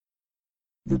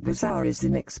The Bazaar is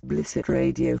an explicit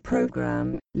radio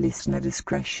program. Listener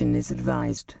discretion is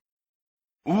advised.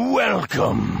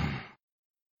 Welcome!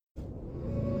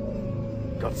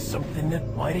 Got something that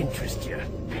might interest you.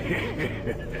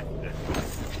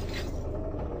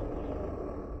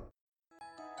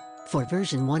 For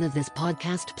version 1 of this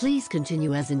podcast, please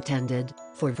continue as intended.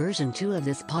 For version 2 of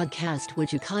this podcast,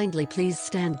 would you kindly please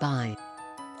stand by?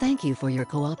 Thank you for your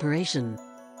cooperation.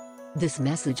 This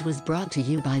message was brought to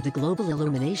you by the Global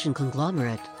Illumination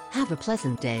Conglomerate. Have a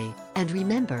pleasant day, and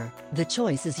remember, the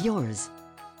choice is yours.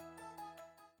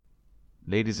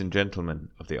 Ladies and gentlemen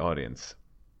of the audience,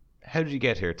 how did you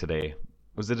get here today?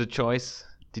 Was it a choice?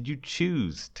 Did you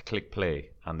choose to click play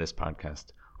on this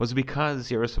podcast? Was it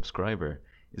because you're a subscriber?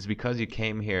 Is it because you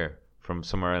came here from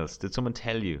somewhere else? Did someone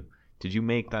tell you? Did you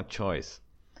make that choice?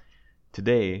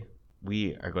 Today,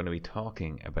 we are going to be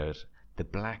talking about the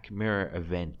Black Mirror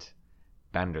event,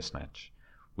 Bandersnatch,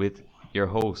 with your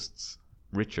hosts,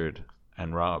 Richard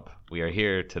and Rob. We are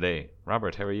here today.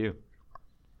 Robert, how are you?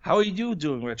 How are you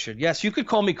doing, Richard? Yes, you could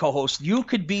call me co-host. You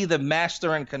could be the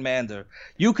master and commander.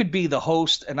 You could be the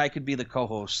host, and I could be the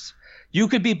co-host. You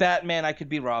could be Batman, I could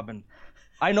be Robin.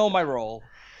 I know my role.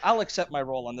 I'll accept my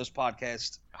role on this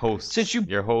podcast. Hosts. Since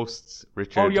your hosts,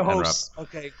 Richard your and hosts. Rob.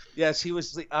 Okay. Yes, he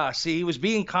was. He was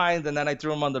being kind, and then I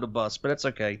threw him under the bus. But it's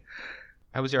okay.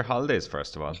 How was your holidays,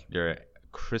 first of all? Your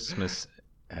Christmas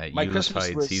My Christmas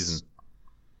Yuletide was season.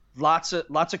 Lots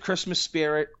of Christmas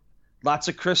spirit, lots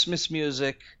of Christmas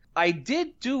music. I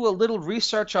did do a little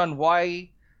research on why.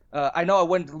 I know I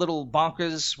went a little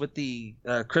bonkers with the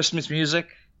Christmas music,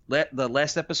 the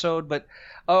last episode, but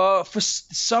for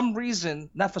some reason,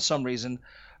 not for some reason,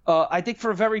 I think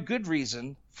for a very good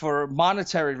reason, for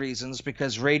monetary reasons,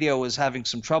 because radio is having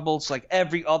some trouble. It's like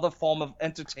every other form of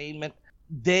entertainment.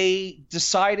 They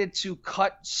decided to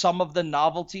cut some of the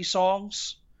novelty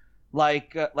songs,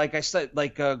 like I said,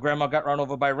 Grandma Got Run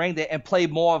Over by Reindeer, and play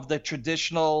more of the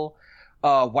traditional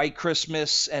White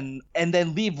Christmas, and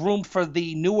then leave room for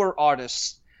the newer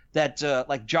artists that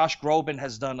like Josh Groban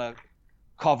has done a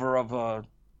cover of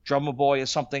Drummer Boy or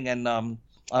something, and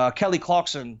Kelly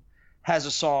Clarkson has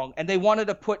a song, and they wanted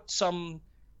to put some,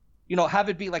 have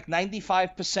it be like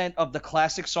 95% of the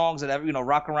classic songs that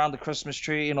rock around the Christmas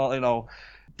tree and all,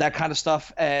 that kind of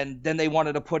stuff, and then they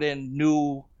wanted to put in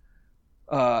new,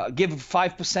 give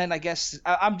 5%, I guess.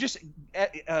 I'm just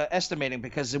estimating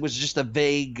because it was just a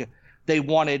vague. They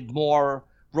wanted more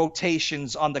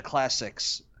rotations on the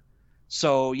classics,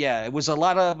 so yeah, it was a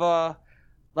lot of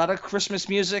Christmas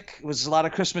music. It was a lot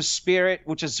of Christmas spirit,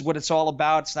 which is what it's all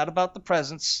about. It's not about the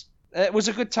presents. It was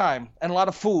a good time and a lot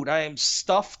of food. I am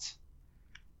stuffed.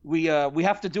 We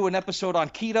have to do an episode on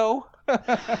keto.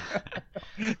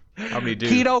 Probably do.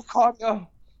 Keto, cardio.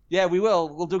 Yeah, we will.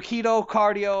 We'll do keto,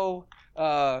 cardio,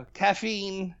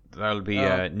 caffeine. That'll be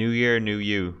New Year, New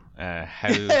You. How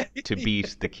to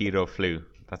beat the keto flu.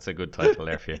 That's a good title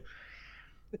there for you.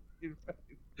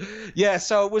 Yeah,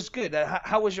 so it was good.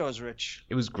 How was yours, Rich?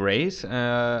 It was great.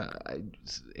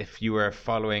 If you were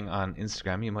following on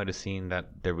Instagram, you might have seen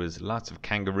that there was lots of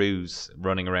kangaroos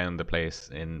running around the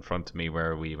place in front of me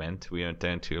where we went. We went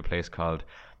down to a place called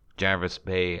Jarvis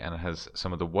Bay, and it has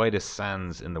some of the widest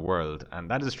sands in the world. And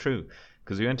that is true,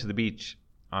 because we went to the beach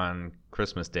on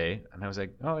Christmas Day, and I was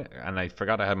like, oh, and I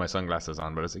forgot I had my sunglasses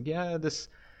on, but I was like, yeah, this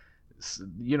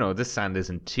sand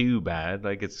isn't too bad.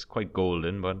 Like, it's quite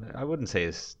golden, but I wouldn't say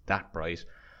it's that bright.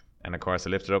 And of course,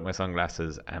 I lifted up my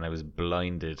sunglasses and I was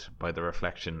blinded by the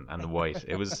reflection and the white.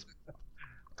 It was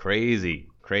crazy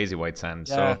white sand.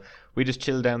 Yeah. So we just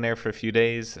chilled down there for a few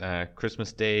days.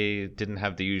 Christmas Day didn't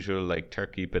have the usual like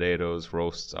turkey, potatoes,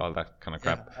 roasts, all that kind of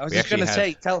crap. I was just going to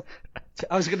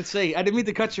say, I didn't mean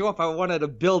to cut you off. I wanted to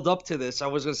build up to this. I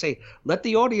was going to say, let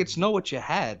the audience know what you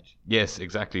had. Yes,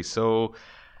 exactly. So,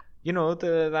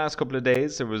 the last couple of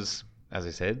days, there was, as I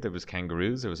said, there was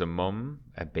kangaroos, there was a mum,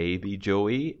 a baby,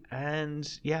 Joey,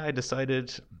 and yeah, I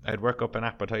decided I'd work up an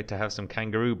appetite to have some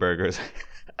kangaroo burgers.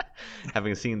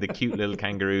 Having seen the cute little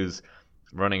kangaroos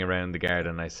running around the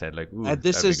garden, I said, like, ooh, and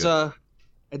this is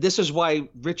why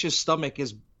Rich's stomach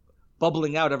is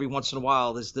bubbling out every once in a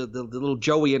while. There's the little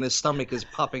Joey in his stomach is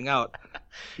popping out.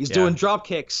 He's doing drop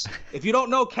kicks. If you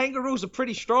don't know, kangaroos are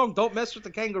pretty strong. Don't mess with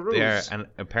the kangaroos. They are, and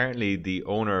apparently the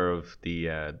owner of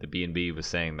the B&B was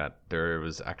saying that there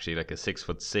was actually like a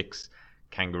 6'6"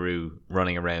 kangaroo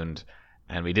running around,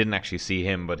 and we didn't actually see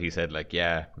him, but he said like,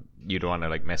 yeah, you don't want to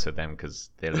like mess with them because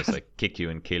they'll just like kick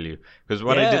you and kill you. Because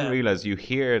what I didn't realize, you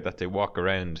hear that they walk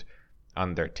around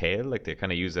on their tail, like they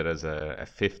kind of use it as a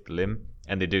fifth limb,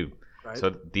 and they do. Right.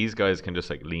 So these guys can just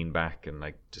like lean back and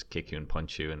like just kick you and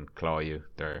punch you and claw you.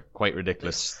 They're quite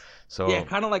ridiculous. So yeah,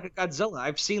 kind of like a Godzilla.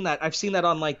 I've seen that. I've seen that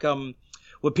on like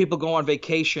when people go on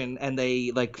vacation and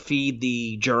they like feed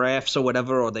the giraffes or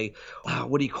whatever, or they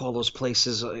what do you call those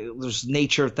places? There's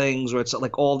nature things where it's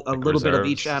like all a like little bit of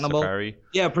each preserves, animal. safari.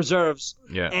 Yeah, preserves.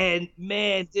 Yeah. And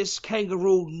man, this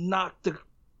kangaroo knocked the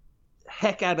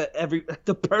heck out of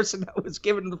the person that was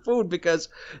giving the food, because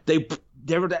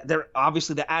they're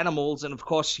obviously the animals, and of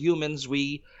course humans,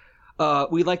 we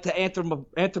like to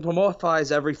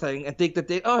anthropomorphize everything and think that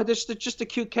this is just a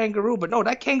cute kangaroo, but no,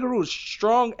 that kangaroo is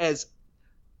strong as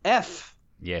F.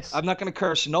 Yes. I'm not gonna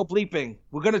curse. No bleeping.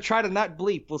 We're gonna try to not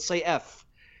bleep. We'll say F.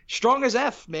 Strong as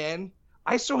F, man.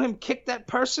 I saw him kick that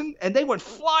person, and they went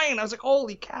flying. I was like,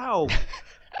 holy cow.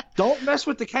 Don't mess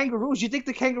with the kangaroos. You think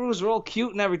the kangaroos are all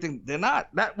cute and everything. They're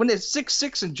not. Not when they're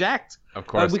 6'6" and jacked. Of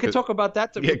course. We could talk about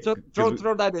that.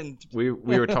 Throw that in. We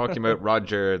were talking about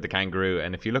Roger the kangaroo,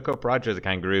 and if you look up Roger the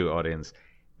kangaroo, audience,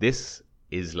 this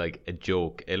is like a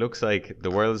joke. It looks like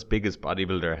the world's biggest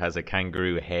bodybuilder has a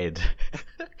kangaroo head.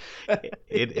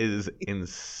 It is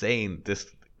insane. This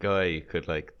guy could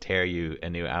like tear you a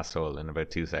new asshole in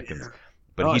about 2 seconds.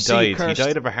 But he died. He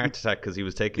died of a heart attack because he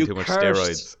was taking too much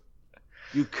steroids.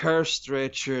 You cursed,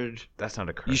 Richard. That's not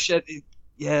a curse. You should.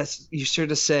 Yes, you should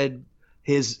have said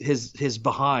his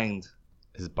behind.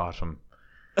 His bottom.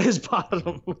 His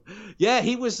bottom. Yeah,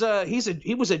 he was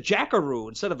a jackaroo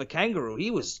instead of a kangaroo. He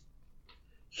was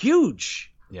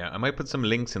huge. Yeah, I might put some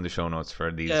links in the show notes for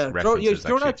these throw references.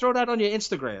 that on your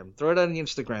Instagram. Throw it on your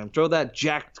Instagram. Throw that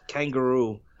jacked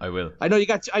kangaroo. I will. I know you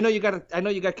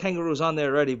got kangaroos on there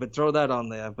already, but throw that on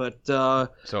there. But so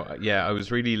yeah, I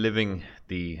was really living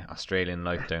the Australian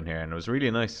life down here, and it was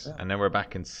really nice. Yeah. And now we're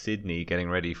back in Sydney, getting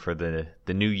ready for the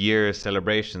New Year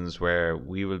celebrations, where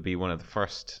we will be one of the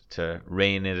first to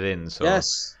rein it in. So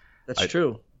yes, that's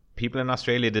true. People in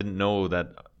Australia didn't know that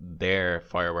their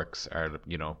fireworks are,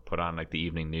 put on like the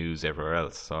evening news everywhere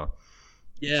else. So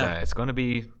yeah, it's gonna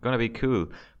be cool.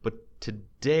 But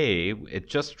today it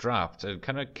just dropped. It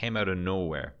kind of came out of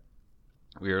nowhere.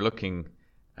 We were looking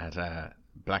at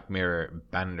Black Mirror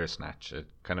Bandersnatch, a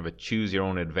kind of a choose your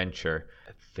own adventure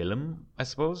film, I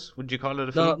suppose. Would you call it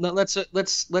a film? No. Let's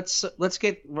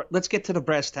get to the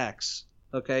brass tacks.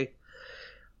 Okay,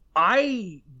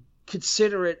 I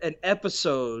consider it an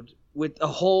episode with a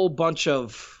whole bunch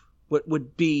of what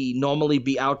would normally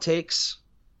be outtakes,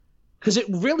 because it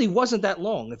really wasn't that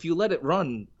long. If you let it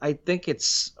run, I think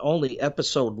it's only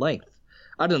episode length.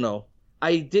 I don't know.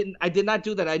 I did not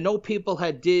do that. I know people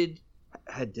did.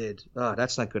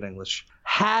 That's not good English.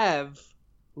 Have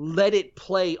let it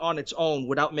play on its own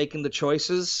without making the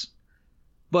choices.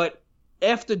 But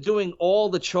after doing all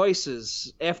the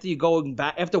choices,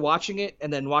 after watching it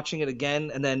and then watching it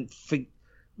again, and then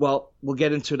we'll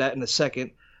get into that in a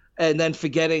second, and then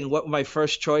forgetting what my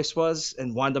first choice was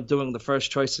and wind up doing the first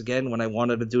choice again when I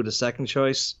wanted to do the second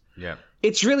choice. Yeah.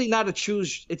 It's really not a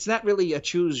choose. It's not really a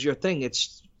choose your thing.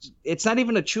 It's not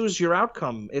even a choose your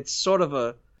outcome. It's sort of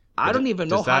a, I don't even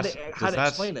know how to explain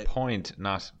it. Does that point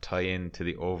not tie into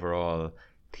the overall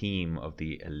theme of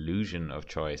the illusion of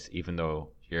choice, even though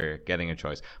you're getting a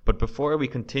choice? But before we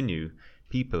continue,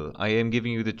 people, I am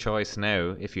giving you the choice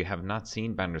now, if you have not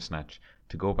seen Bandersnatch,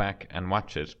 to go back and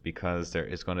watch it, because there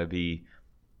is going to be,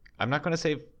 I'm not going to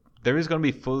say there is going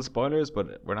to be full spoilers,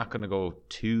 but we're not going to go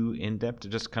too in depth. I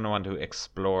just kind of want to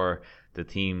explore the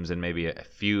themes and maybe a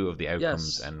few of the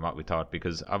outcomes and what we thought,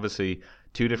 because obviously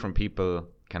two different people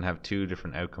can have two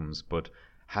different outcomes, but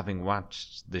having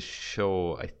watched the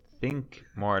show, I think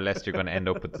more or less you're going to end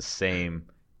up with the same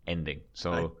ending.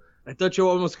 So I thought you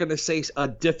were almost going to say a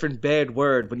different bad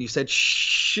word when you said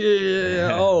shit.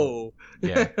 Oh.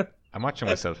 Yeah. I'm watching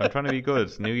myself. I'm trying to be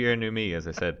good. New year, new me, as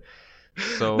I said.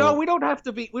 So no, we don't have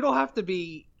to be. We don't have to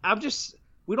be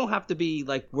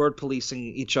like word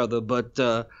policing each other. But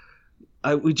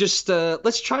we just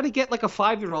let's try to get like a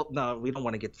 5-year-old. No, we don't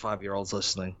want to get 5-year-olds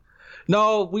listening.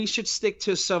 No, we should stick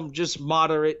to some just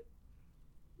moderate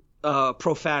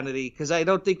profanity, because I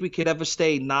don't think we could ever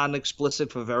stay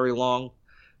non-explicit for very long.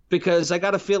 Because I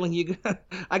got a feeling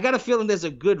there's a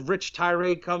good rich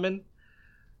tirade coming.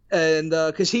 And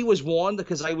because he was warned,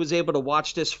 because I was able to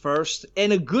watch this first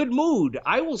in a good mood.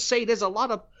 I will say there is a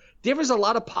lot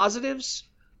of positives,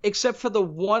 except for the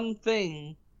one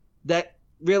thing that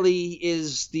really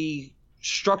is the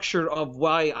structure of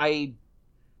why I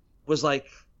was like,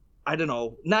 I don't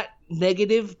know, not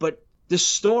negative, but the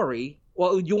story.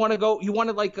 Well, you want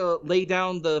to lay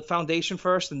down the foundation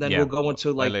first, and then we'll go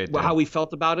into like how we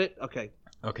felt about it. Okay.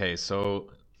 Okay. So,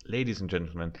 ladies and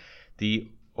gentlemen, the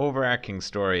overarching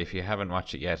story, if you haven't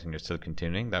watched it yet and you're still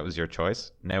continuing, that was your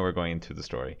choice. Now we're going into the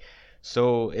story.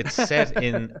 So it's set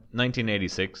in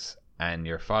 1986, and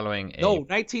you're following a... No,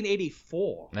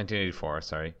 1984. 1984,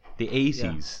 sorry. The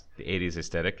 80s. Yeah. The 80s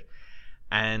aesthetic.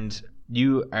 And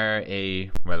you are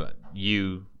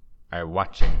you are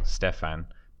watching Stefan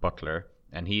Butler,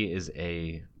 and he is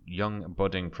a young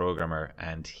budding programmer,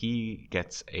 and he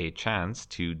gets a chance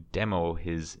to demo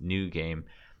his new game,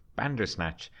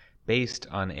 Bandersnatch, based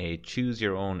on a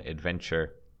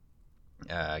choose-your-own-adventure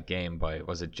game by,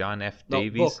 was it John F.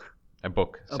 Davies? Book. A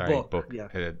book. Yeah.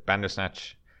 A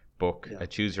Bandersnatch book, Yeah. a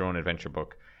choose-your-own-adventure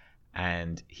book,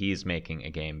 and he's making a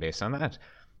game based on that.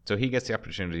 So he gets the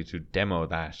opportunity to demo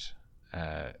that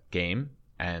game,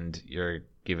 and you're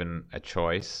given a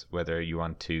choice whether you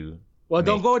want to... Well,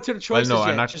 don't go into the choices Well, no,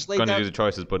 yet. I'm not Just going to down... do the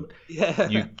choices, but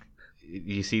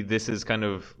you see, this is kind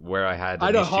of where I had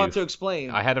an issue. Hard to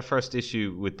explain. I had a first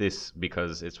issue with this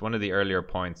because it's one of the earlier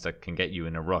points that can get you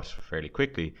in a rut fairly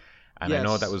quickly. And I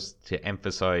know that was to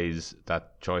emphasize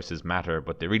that choices matter,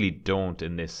 but they really don't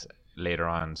in this later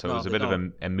on. So it was a bit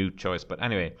of a moot choice. But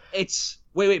anyway. It's...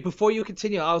 Wait, before you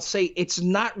continue, I'll say it's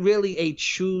not really a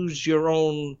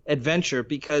choose-your-own adventure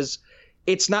because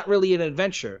it's not really an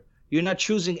adventure. You're not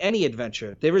choosing any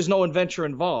adventure. There is no adventure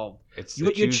involved.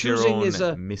 What you're choosing is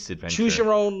a misadventure. Choose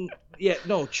your own.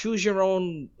 Choose your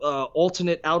own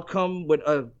alternate outcome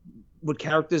with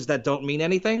characters that don't mean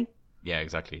anything. Yeah,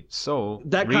 exactly. So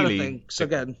that really, kind of thing. So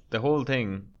again, the whole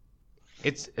thing,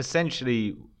 it's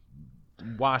essentially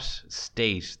what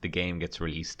state the game gets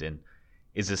released in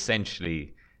is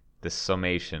essentially the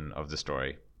summation of the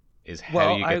story. Is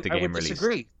how you get the game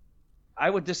released. I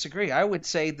would disagree. I would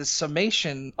say the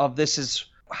summation of this is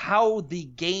how the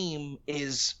game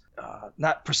is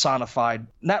not personified,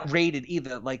 not rated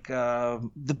either. Like the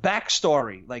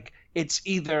backstory, like it's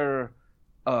either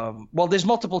there's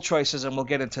multiple choices, and we'll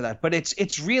get into that. But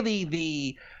it's really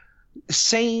the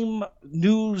same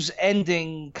news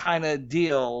ending kind of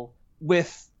deal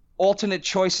with alternate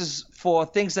choices for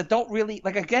things that don't really,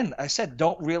 like again, I said,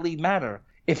 don't really matter.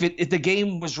 If the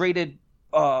game was rated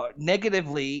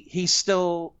negatively, he's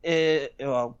still we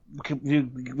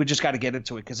just got to get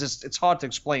into it because it's hard to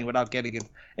explain without getting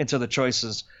into the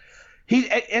choices. He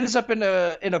ends up in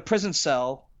a prison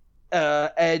cell,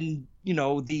 and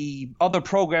the other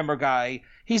programmer guy,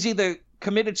 he's either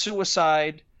committed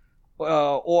suicide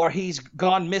or he's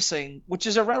gone missing, which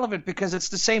is irrelevant because it's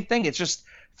the same thing. It's just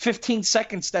 15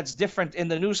 seconds that's different in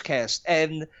the newscast,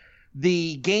 and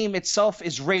the game itself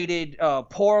is rated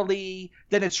poorly,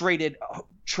 then it's rated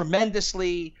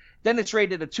tremendously, then it's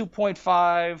rated a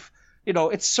 2.5.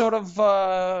 It's sort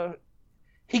of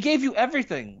he gave you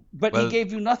everything, but he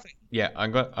gave you nothing. Yeah,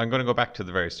 I'm going to go back to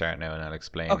the very start now, and I'll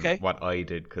explain what I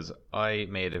did, because I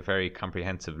made a very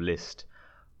comprehensive list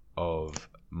of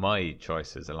my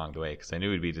choices along the way, because I knew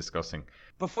we'd be discussing.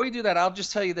 Before you do that, I'll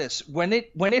just tell you this: when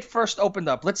it first opened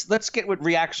up, let's get with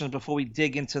reactions before we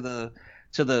dig into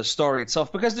the story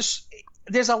itself, because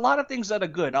there's a lot of things that are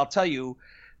good. I'll tell you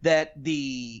that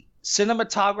the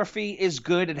cinematography is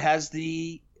good. It has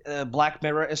the Black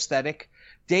Mirror aesthetic.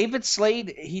 David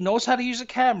Slade, he knows how to use a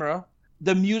camera.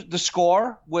 The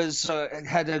score was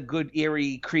had a good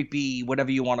eerie, creepy, whatever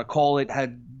you want to call it,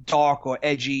 had dark or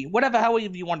edgy, however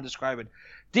you want to describe it.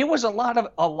 There was a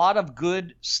lot of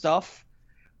good stuff,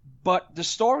 but the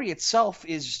story itself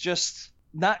is just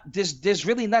not. There's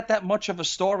really not that much of a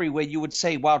story where you would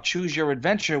say, "Wow, choose your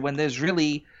adventure," when there's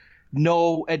really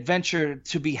no adventure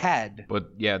to be had. But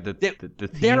yeah, the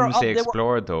themes they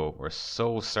explored though were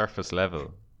so surface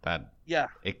level that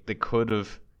they could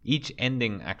have, each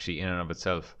ending actually in and of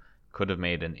itself could have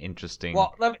made an interesting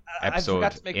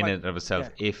episode in and of itself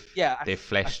if they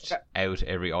fleshed out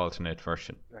every alternate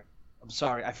version. Right. I'm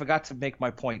sorry, I forgot to make my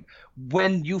point.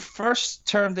 When you first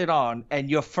turned it on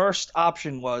and your first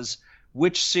option was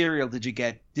which cereal did you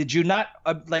get, did you not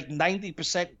like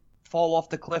 90% fall off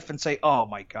the cliff and say, "Oh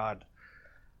my god"?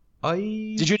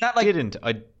 Did you not like? Didn't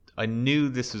I knew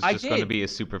this was just going to be a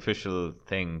superficial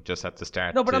thing just at the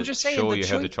start. No, but I'm just saying, show you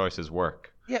how the choices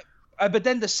work. Yeah, but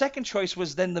then the second choice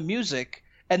was then the music,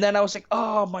 and then I was like,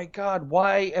 "Oh my god,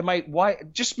 why?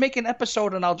 Just make an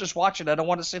episode and I'll just watch it. I don't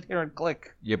want to sit here and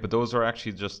click." Yeah, but those are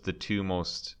actually just the two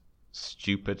most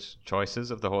stupid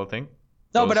choices of the whole thing.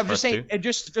 No, but I'm just saying,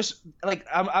 just like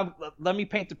let me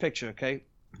paint the picture, okay?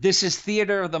 This is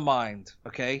theater of the mind,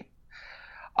 okay?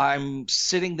 I'm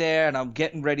sitting there and I'm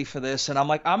getting ready for this, and I'm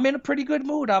like, I'm in a pretty good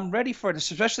mood. I'm ready for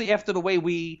this, especially after the way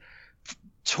we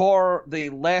tore the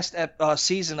last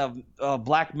season of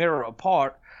Black Mirror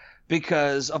apart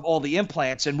because of all the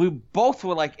implants, and we both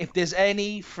were like, if there's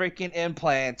any freaking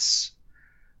implants,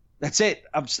 That's it.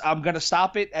 I'm gonna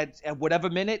stop it at whatever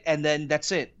minute, and then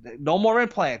that's it. No more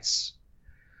implants.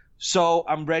 So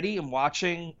I'm ready. I'm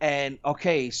watching, and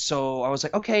okay. So I was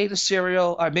like, okay, the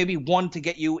cereal, or maybe one to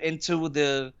get you into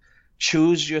the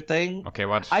choose your thing. Okay,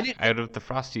 what I did. out of the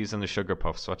Frosties and the Sugar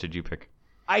Puffs, what did you pick?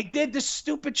 I did the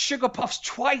stupid Sugar Puffs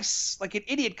twice, like an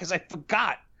idiot, because I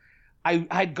forgot. I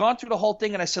had gone through the whole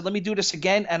thing, and I said, let me do this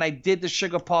again, and I did the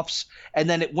Sugar Puffs, and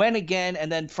then it went again,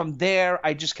 and then from there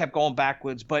I just kept going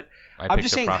backwards. But I I'm picked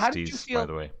just the saying, Frosties, how did you feel? by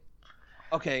the way.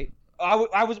 Okay,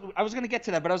 I was gonna get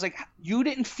to that, but I was like, you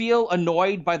didn't feel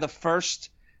annoyed by the first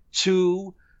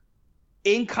two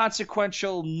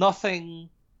inconsequential, nothing,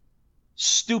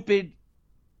 stupid,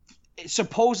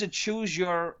 supposed choose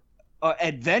your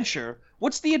adventure.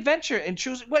 What's the adventure in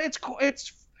choosing? Well,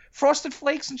 it's Frosted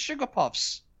Flakes and Sugar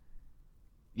Puffs.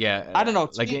 Yeah, I don't know.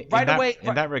 Like in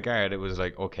that regard, it was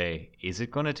like, okay, is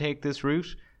it going to take this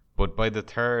route? But by the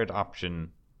third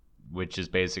option, which is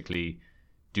basically,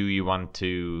 do you want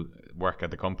to work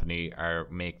at the company or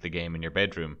make the game in your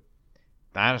bedroom?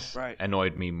 That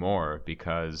annoyed me more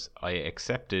because I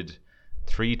accepted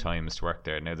 3 times to work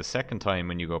there. Now, the second time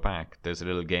when you go back, there's a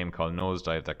little game called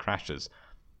Nosedive that crashes.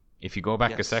 If you go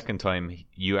back a second time,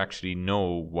 you actually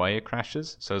know why it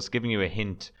crashes. So it's giving you a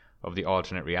hint of the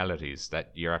alternate realities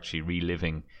that you're actually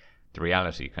reliving the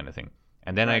reality kind of thing.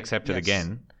 And then I accept it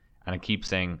again, and I keep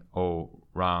saying, oh,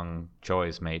 wrong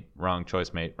choice, mate, wrong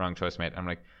choice, mate, wrong choice, mate. I'm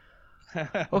like,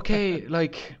 okay,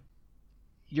 like,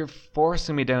 you're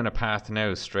forcing me down a path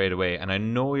now straight away, and I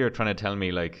know you're trying to tell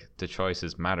me, like, the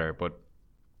choices matter, but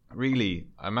really,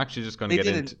 I'm actually just going to get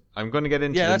into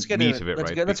the meat of it,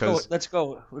 right? Let's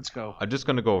go. I'm just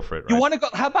going to go for it, right? You want to go,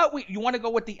 how about you want to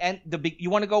go with the end, you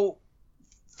want to go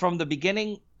from the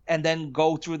beginning and then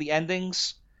go through the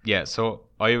endings? Yeah, so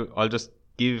I'll just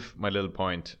give my little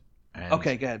point.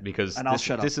 Okay, good. Because and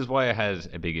this is why I had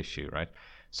a big issue, right?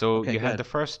 So you had the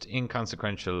first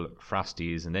inconsequential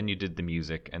Frosties, and then you did the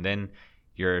music, and then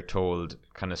you're told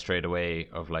kind of straight away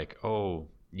of like, oh,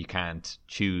 you can't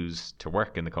choose to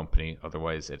work in the company,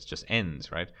 otherwise it just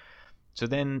ends, right? So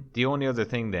then the only other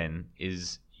thing then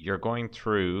is you're going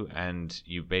through and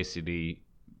you basically,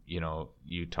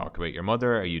 you talk about your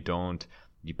mother or you don't,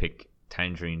 you pick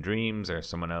Tangerine Dreams or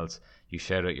someone else, you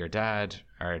shout at your dad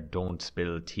or don't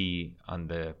spill tea on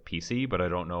the PC, but I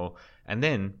don't know. And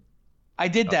then I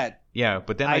did that. Yeah,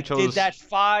 but then I chose... did that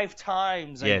 5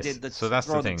 times. Yes, I did the so that's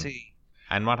the thing. Tea.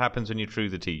 And what happens when you threw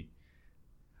the tea?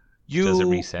 Does it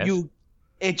reset?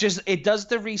 It does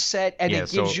the reset, and it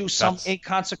gives you some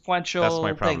inconsequential that's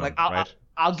my problem, thing. Like right?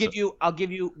 I'll give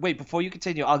you. Wait, before you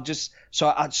continue, I'll just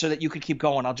so that you can keep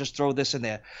going. I'll just throw this in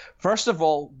there. First of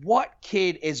all, what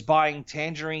kid is buying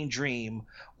Tangerine Dream,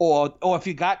 or if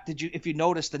you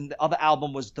noticed, the other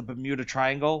album was the Bermuda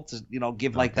Triangle to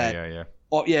give like that. Yeah.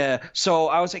 Oh yeah. So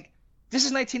I was like, this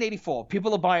is 1984.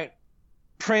 People are buying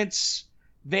Prince,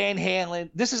 Van Halen.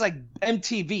 This is like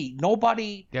MTV.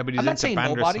 Nobody. Yeah, but he's I'm not saying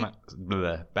nobody.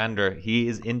 He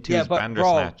is into his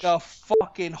Bandersnatch. Bro,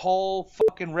 the whole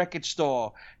fucking record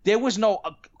store. There was no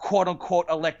quote unquote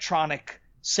electronic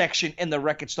section in the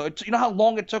record store. You know how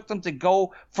long it took them to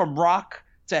go from rock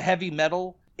to heavy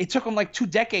metal? It took them like 2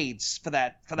 decades for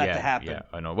that to happen. Yeah,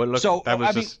 I know. Well, look, that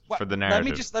was for the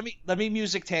narrative. Let me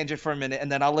music tangent for a minute,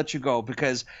 and then I'll let you go,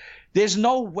 because there's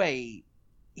no way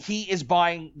he is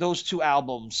buying those 2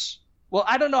 albums. Well,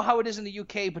 I don't know how it is in the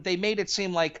UK, but they made it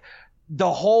seem like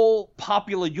the whole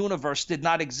popular universe did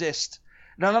not exist.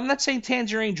 Now, I'm not saying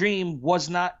Tangerine Dream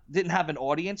didn't have an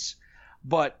audience,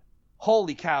 but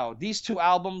holy cow, these 2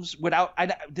 albums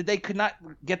they could not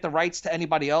get the rights to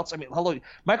anybody else. I mean, hello,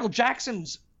 Michael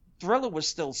Jackson's Thriller was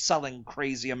still selling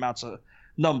crazy amounts of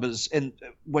numbers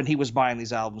when he was buying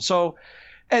these albums. So,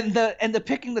 and the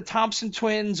picking the Thompson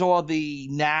Twins or the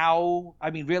Now,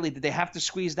 I mean, really, did they have to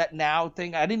squeeze that Now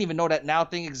thing? I didn't even know that Now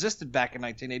thing existed back in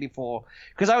 1984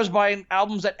 because I was buying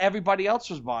albums that everybody else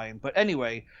was buying. But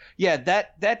anyway, yeah,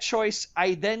 that choice,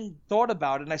 I then thought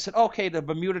about it and I said, okay, the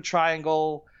Bermuda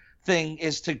Triangle thing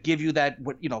is to give you that,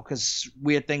 because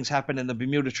weird things happen in the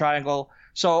Bermuda Triangle.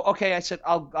 So, okay, I said,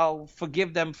 I'll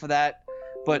forgive them for that.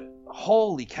 But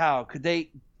holy cow, could they,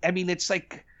 I mean, it's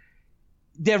like,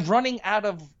 they're running out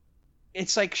of,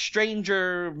 it's like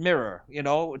Stranger Mirror,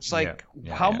 it's like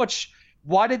much,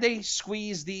 why did they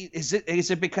squeeze is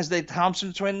it because the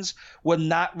Thompson Twins were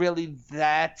not really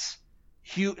that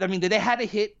huge? I mean, they had a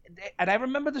hit, and I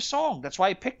remember the song, that's why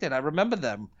I picked it, I remember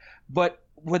them, but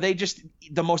were they just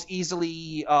the most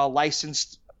easily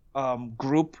licensed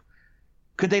group?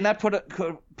 Could they not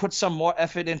put some more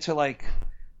effort into like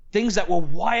things that were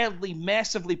wildly,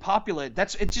 massively popular? It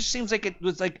just seems like it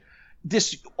was like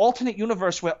this alternate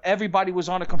universe where everybody was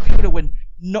on a computer when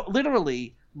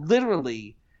literally,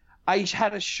 I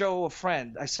had to show a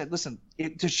friend. I said, listen,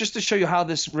 just to show you how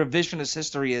this revisionist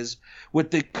history is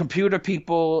with the computer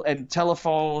people and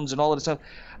telephones and all of this stuff.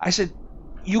 I said,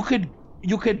 you could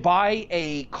buy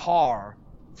a car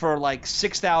for like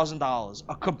 $6,000.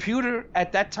 A computer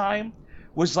at that time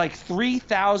was like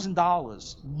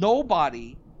 $3,000.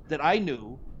 Nobody that I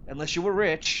knew, unless you were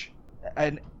rich,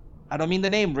 and I don't mean the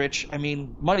name rich, I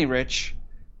mean money rich,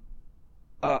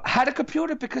 had a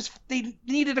computer because they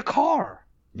needed a car.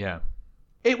 Yeah.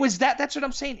 It was that's what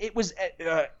I'm saying. It was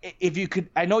if you could,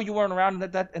 I know you weren't around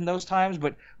in those times,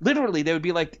 but literally there would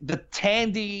be like the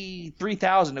Tandy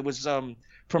 3000. It was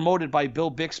promoted by Bill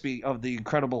Bixby of the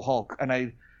Incredible Hulk, and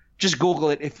I just Google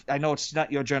it if I know it's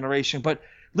not your generation, but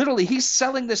literally he's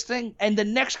selling this thing, and the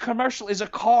next commercial is a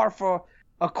car for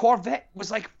a Corvette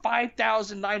was like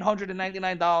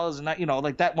 $5,999, and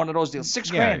like that one of those deals,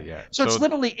 $6,000. Yeah. So it's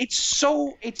literally it's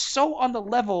so on the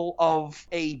level of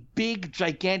a big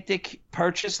gigantic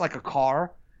purchase like a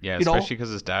car. Yeah, especially because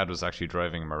his dad was actually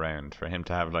driving him around. For him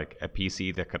to have like a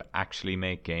PC that could actually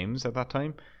make games at that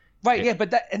time. Right, yeah, but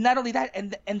that, and not only that,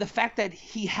 and the fact that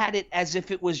he had it as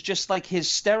if it was just like his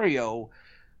stereo,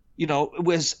 it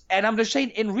was, and I'm just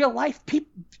saying, in real life,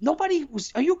 nobody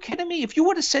was. Are you kidding me? If you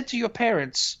would have said to your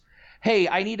parents, "Hey,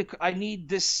 I need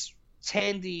this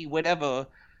Tandy whatever,"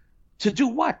 to do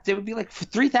what? They would be like, for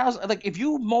 3,000. Like if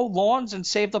you mow lawns and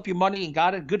saved up your money and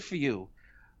got it, good for you.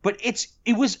 But it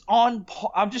was on.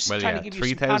 I'm just trying to give you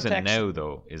some context. 3,000 now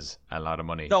though is a lot of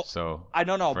money. No, so I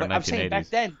don't know, but I'm saying back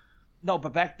then. No,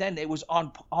 but back then it was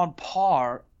on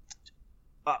par,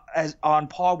 as on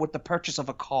par with the purchase of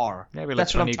a car. Yeah, like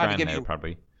that's what I'm trying to give now, you.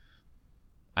 Probably.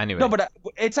 Anyway. No, but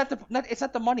it's not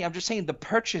the money. I'm just saying the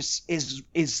purchase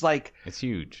is like. It's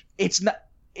huge. It's not.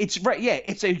 It's right. Yeah.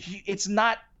 It's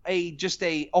not just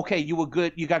a okay. You were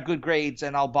good. You got good grades,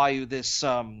 and I'll buy you this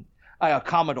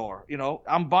Commodore.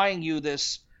 I'm buying you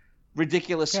this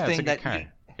ridiculous thing it's like a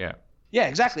car. Yeah. Yeah,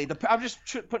 exactly. I'm just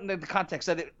putting in the context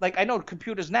that I know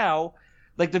computers now,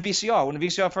 like the VCR. When the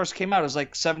VCR first came out, it was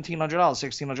like $1,700,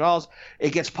 $1,600.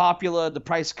 It gets popular, the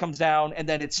price comes down, and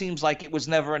then it seems like it was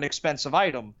never an expensive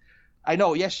item. I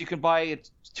know, yes, you can buy it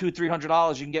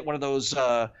 $200-$300. You can get one of those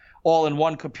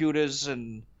all-in-one computers,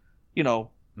 and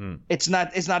it's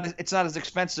not as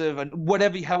expensive.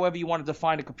 And however you want to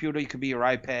define a computer, it could be your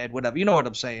iPad, whatever. You know what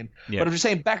I'm saying? Yeah. But I'm just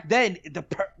saying back then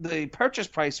the purchase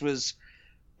price was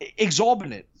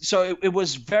exorbitant, so it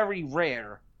was very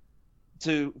rare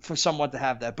for someone to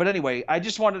have that. But anyway, I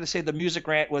just wanted to say the music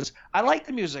rant was, I like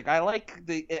the music, I liked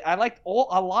a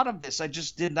lot of this. I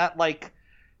just did not like,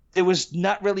 there was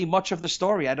not really much of the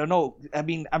story. I don't know, I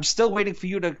mean, I'm still waiting for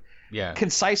you to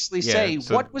concisely say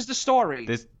what was the story.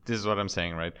 This is what I'm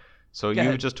saying, right? So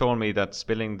you just told me that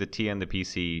spilling the tea on the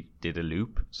PC did a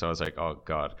loop, so I was like, oh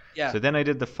god. So then I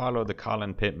did the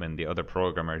Colin Pittman, the other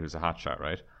programmer who's a hotshot,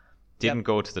 right? Didn't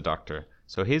go to the doctor.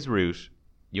 So his route,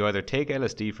 you either take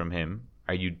LSD from him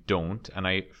or you don't. And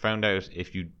I found out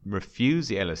if you refuse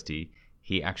the LSD,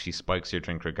 he actually spikes your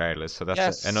drink regardless. So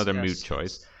that's another moot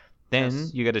choice.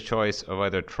 Then you get a choice of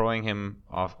either throwing him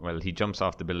off, well, he jumps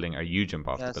off the building, or you jump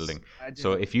off the building.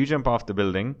 So if you jump off the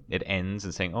building, it ends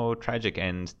and saying, oh, tragic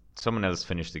end, someone else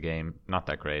finished the game, not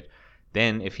that great.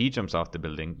 Then if he jumps off the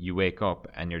building, you wake up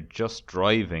and you're just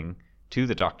driving to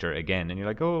the doctor again. And you're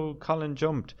like, oh, Colin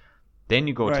jumped. Then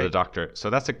you go to the doctor. So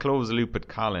that's a closed loop with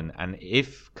Colin. And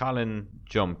if Colin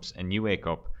jumps and you wake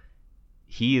up,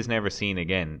 he is never seen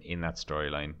again in that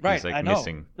storyline. Right, He's like I know.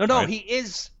 missing. No, right? he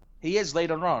is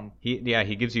later on. He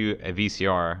gives you a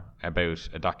VCR about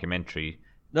a documentary.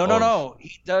 No.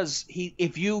 He does.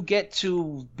 If you get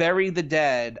to bury the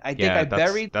dead, I think I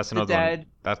buried the dead. One.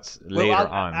 That's later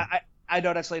on. I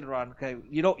know that's later on. Okay,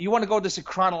 you want to go this in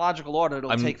chronological order?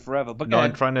 It'll take forever. But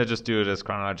I'm trying to just do it as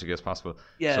chronologically as possible.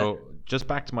 Yeah. So just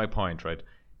back to my point, right?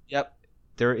 Yep.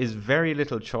 There is very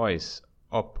little choice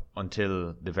up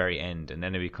until the very end, and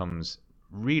then it becomes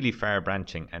really far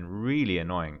branching and really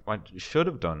annoying. What you should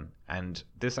have done, and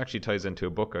this actually ties into a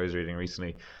book I was reading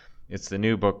recently. It's the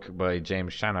new book by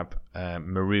James Shanop,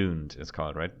 Marooned it's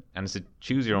called, right? And it's a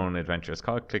choose your own adventure. It's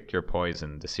called Click Your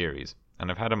Poison, the series. And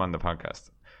I've had him on the podcast.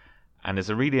 And it's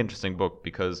a really interesting book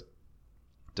because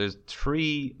there's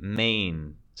 3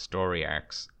 main story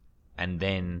arcs and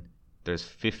then there's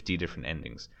 50 different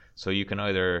endings. So you can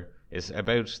it's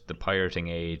about the pirating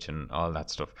age and all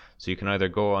that stuff. So you can either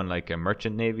go on like a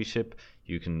merchant navy ship,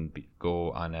 you can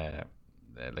go on a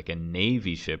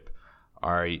navy ship,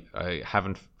 or I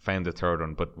haven't found the third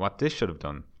one. But what this should have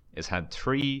done is had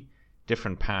 3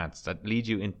 different paths that lead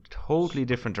you in totally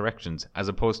different directions, as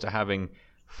opposed to having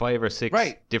 5 or 6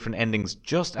 Right. different endings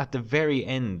just at the very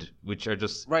end, which are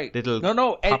just Right. little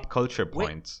No, pop culture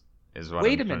points, is what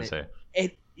I'm a trying minute. to say.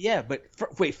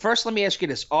 Wait. First, let me ask you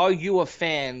this: are you a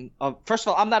fan of? First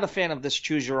of all, I'm not a fan of this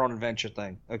choose your own adventure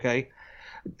thing. Okay,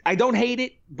 I don't hate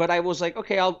it, but I was like,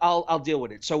 okay, I'll deal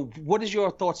with it. So, what is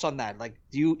your thoughts on that? Like,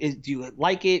 do you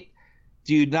like it?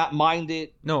 Do you not mind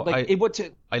it? No, like,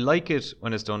 I like it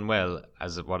when it's done well,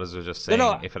 as what I was just saying.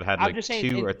 No, if it had I'm like just saying,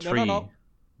 2 or 3, no.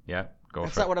 yeah, go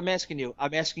That's for not it. what I'm asking you.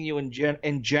 I'm asking you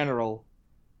in general.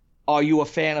 Are you a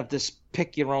fan of this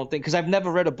pick your own thing? Because I've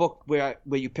never read a book where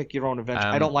you pick your own adventure.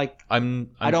 I don't like.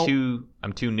 I'm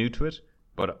too new to it,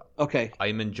 but Okay.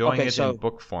 I'm enjoying Okay, it so- in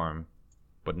book form,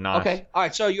 but not. Okay. All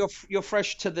right. So you're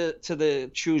fresh to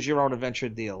the choose your own adventure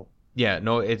deal. Yeah,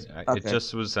 no, it Okay.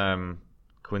 just was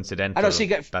coincidental I know, so you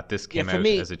get- that this yeah, came for out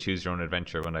me- as a choose your own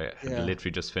adventure when I had Yeah.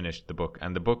 literally just finished the book,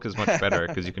 and the book is much better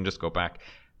because you can just go back.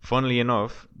 Funnily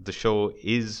enough, the show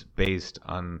is based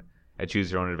on a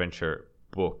choose your own adventure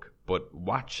book, but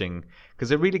watching,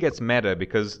 because it really gets meta,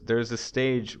 because there's a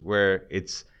stage where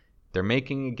they're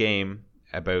making a game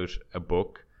about a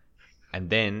book, and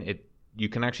then you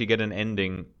can actually get an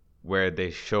ending where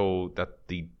they show that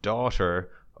the daughter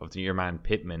of your man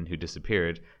Pittman, who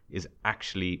disappeared, is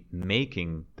actually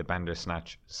making the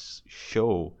Bandersnatch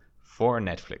show for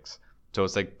Netflix. So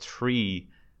it's like 3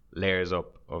 layers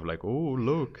up of like, oh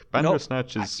look,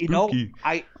 Bandersnatch is spooky.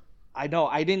 I know.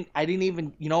 I didn't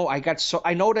even.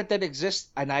 I know that exists,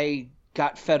 and I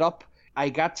got fed up. I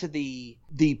got to the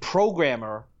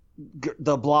programmer,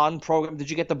 the blonde program. Did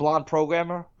you get the blonde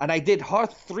programmer? And I did her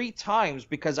 3 times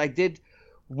because I did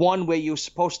one where you're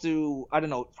supposed to, I don't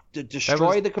know,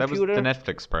 destroy the computer. That was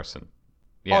the Netflix person.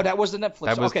 Yeah. Oh, that was the Netflix.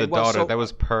 That was okay, the well, daughter. so- That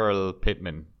was Pearl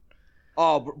Pittman.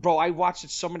 Oh, bro, I watched it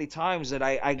so many times that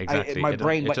Exactly. my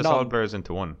brain it went just numb. all blurs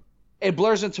into one. It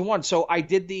blurs into one. So I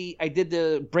did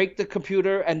the break the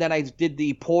computer, and then I did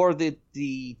the pour the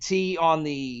tea on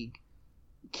the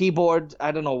keyboard.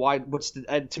 I don't know why.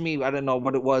 To me, I don't know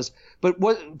what it was. But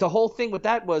what the whole thing with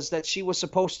that was that she was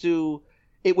supposed to.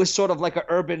 It was sort of like an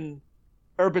urban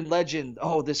legend.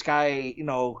 Oh, this guy,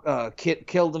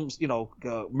 killed him.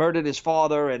 Murdered his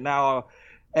father, and now,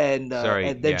 and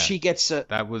then she gets.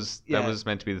 That was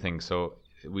meant to be the thing. So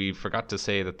we forgot to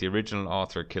say that the original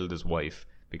author killed his wife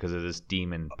because of this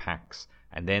demon Pax,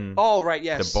 and then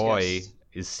the boy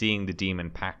is seeing the demon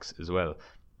Pax as well.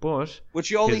 But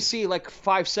which you only see like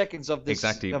 5 seconds of this.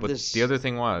 Exactly. Of but this the other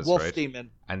thing was wolf right,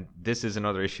 demon. and this is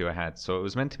another issue I had. So it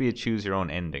was meant to be a choose your own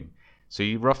ending. So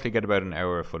you roughly get about an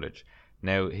hour of footage.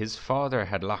 Now his father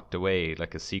had locked away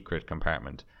like a secret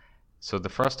compartment. So the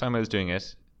first time I was doing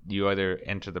it, you either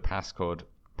enter the passcode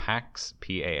PAX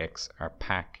PAX or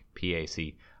PAC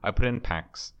PAC. I put in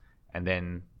PAX, and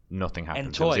then nothing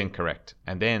happened. It was incorrect.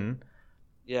 And then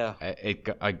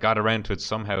I got around to it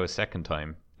somehow a second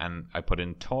time, and I put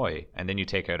in toy, and then you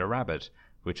take out a rabbit,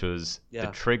 which was the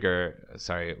trigger.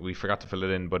 Sorry, we forgot to fill it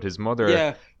in, but his mother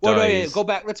dies. Go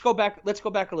back. Let's go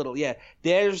back a little. Yeah,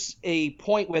 there's a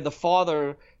point where the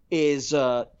father is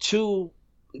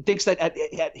thinks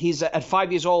that he's at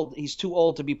 5 years old. He's too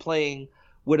old to be playing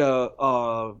with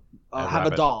a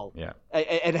doll. Yeah,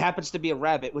 it happens to be a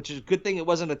rabbit, which is a good thing it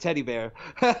wasn't a teddy bear.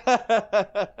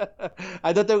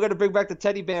 I thought they were going to bring back the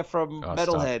teddy bear from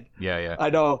Metalhead. Stop. Yeah. I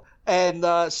know. And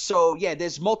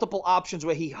there's multiple options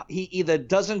where he either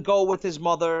doesn't go with his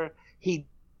mother, he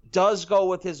does go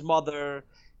with his mother,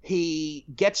 he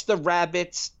gets the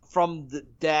rabbit from the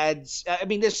dad's. I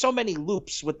mean, there's so many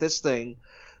loops with this thing.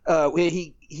 Where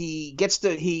he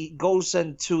goes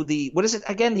into the, what is it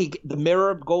again? The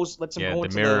mirror lets him go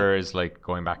into the mirror is like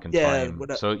going back in time.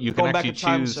 So you can actually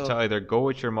choose to either go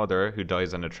with your mother, who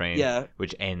dies on a train,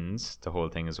 which ends the whole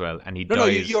thing as well, and he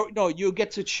dies. You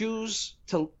get to choose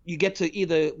you get to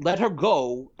either let her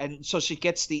go, and so she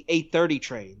gets the 8:30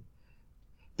 train.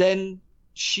 Then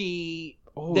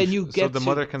the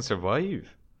mother can survive.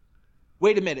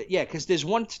 Wait a minute, yeah, because there's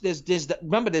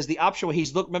the option where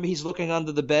he's looking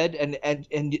under the bed, and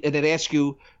it asks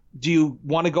you, do you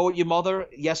want to go with your mother,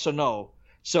 yes or no?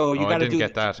 So you got to do. I didn't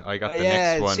get that. I got the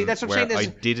next one. See, that's what where I'm saying.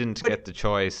 I didn't get the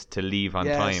choice to leave on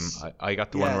time. I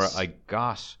got the one where I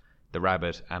got the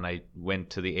rabbit and I went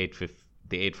to the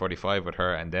 8:45 with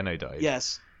her, and then I died.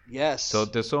 Yes. So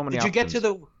there's so many. Did you get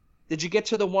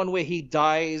to the one where he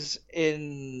dies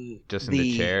in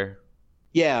the chair?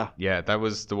 Yeah. Yeah, that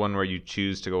was the one where you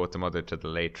choose to go with the mother to the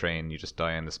late train. You just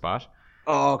die on the spot.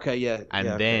 Oh, okay, yeah.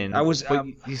 And then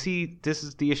you see, this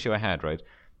is the issue I had, right?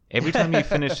 Every time you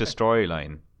finished a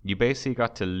storyline, you basically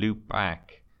got to loop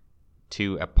back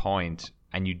to a point,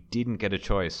 and you didn't get a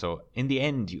choice. So in the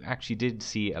end, you actually did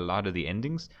see a lot of the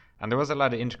endings, And there was a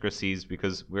lot of intricacies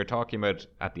because we were talking about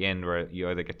at the end where you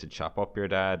either get to chop up your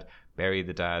dad, bury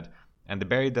the dad. And the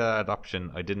bury dad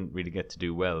option I didn't really get to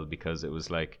do well because it was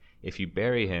like, if you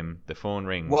bury him, the phone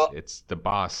rings. Well, it's the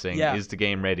boss saying, yeah. is the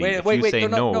game ready? Wait, If wait, you wait, say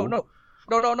no,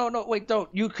 wait,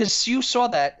 don't. Because you saw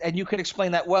that and you could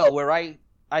explain that well, where I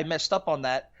messed up on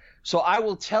that. So I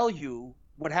will tell you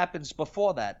what happens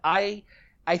before that. I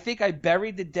think I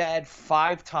buried the dad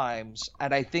 5 times,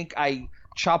 and I think I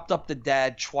chopped up the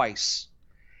dad twice.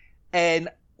 And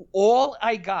all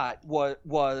I got were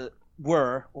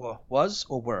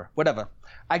whatever.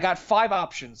 I got 5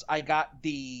 options. I got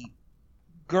the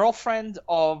girlfriend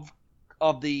of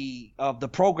the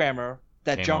programmer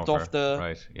that came jumped over. off the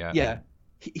Right, yeah. yeah.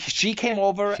 She came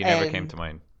over. She never came to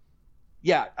mind.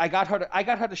 Yeah, I got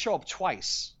her to show up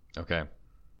twice. Okay.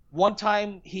 One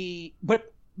time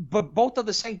but both are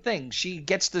the same thing. She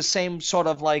gets the same sort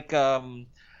of like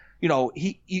you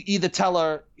either tell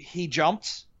her he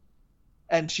jumped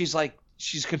and she's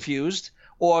confused,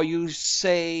 or you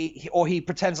say, or he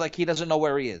pretends like he doesn't know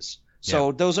where he is.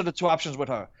 So those are the 2 options with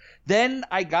her. Then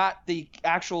I got the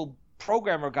actual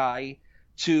programmer guy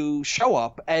to show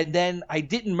up, and then I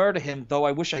didn't murder him, though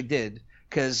I wish I did,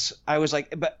 because I was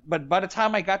like, but by the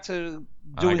time I got to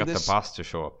doing I got this, the boss to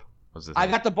show up. I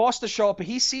got the boss to show up, and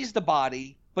he sees the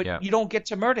body, but you don't get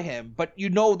to murder him. But you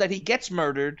know that he gets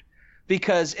murdered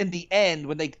because in the end,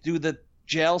 when they do the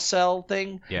jail cell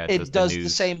thing, it does the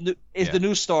same the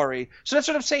news story. So that's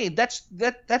what I'm saying.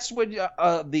 That's when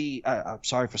I'm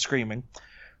sorry for screaming.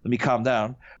 Let me calm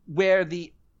down. Where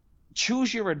the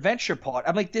choose your adventure part,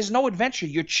 I'm like, there's no adventure.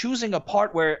 You're choosing a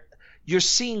part where you're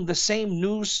seeing the same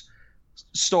news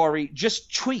story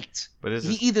just tweaked. But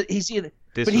he's either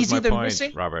point,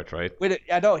 missing, Robert, right? Wait,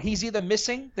 I know he's either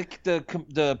missing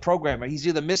the programmer. He's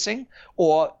either missing,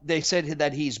 or they said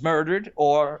that he's murdered.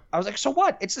 Or I was like, so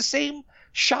what? It's the same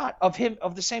shot of him,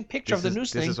 of the same picture of the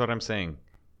news thing. This is what I'm saying.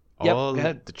 Yep, All go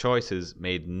ahead. the choices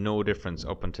made no difference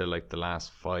up until like the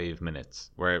last 5 minutes,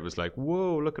 where it was like,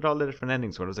 whoa, look at all the different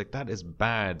endings. Where I was like, that is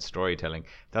bad storytelling.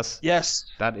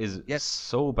 That is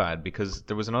so bad, because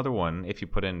there was another one. If you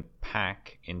put in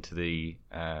PAC into the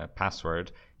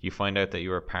password, you find out that you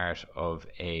were part of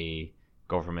a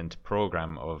government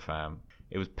program of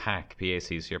it was PAC, PAC.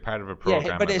 So you're part of a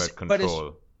program about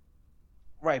control.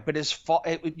 Right, but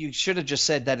you should have just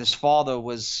said that his father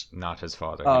was not his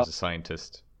father. He was a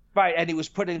scientist. Right, and he was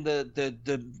putting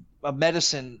the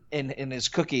medicine in his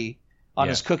cookie,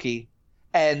 his cookie,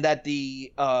 and that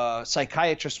the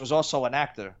psychiatrist was also an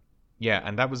actor. Yeah,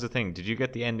 and that was the thing. Did you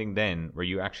get the ending then, where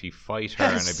you actually fight her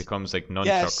and it becomes like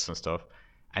nunchucks and stuff?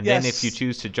 And then if you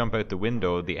choose to jump out the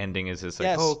window, the ending is just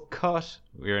like, oh, cut.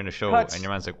 We're in a show. And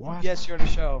your man's like, what? Yes, you're in a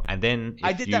show. And then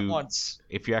I did that once.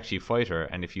 If you actually fight her,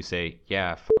 and if you say,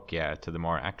 yeah, fuck yeah, to the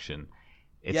more action,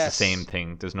 it's the same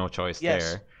thing. There's no choice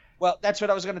there. Well, that's what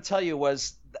I was going to tell you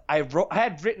was I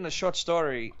had written a short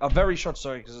story, a very short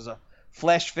story, because it's a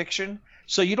flash fiction.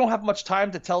 So you don't have much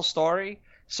time to tell story.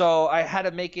 So I had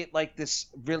to make it like this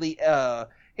really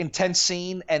intense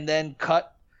scene and then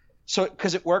cut. So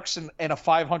because it works in a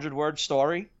 500-word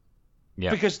story.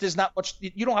 Yeah. Because there's not much.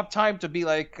 You don't have time to be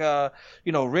like,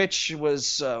 Rich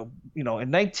was, in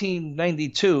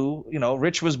 1992,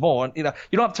 Rich was born. You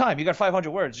don't have time. You got 500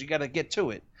 words. You got to get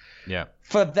to it. Yeah.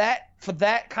 For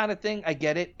that kind of thing, I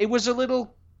get it. That was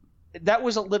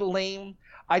a little lame.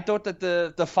 I thought that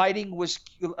the fighting was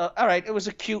all right. It was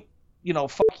a cute,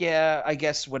 fuck yeah, I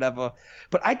guess, whatever.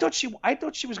 But I thought she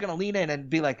was gonna lean in and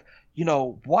be like,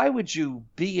 why would you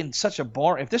be in such a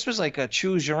boring? If this was like a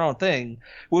choose your own thing,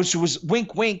 which was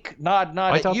wink wink, nod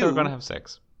nod. I thought they were gonna have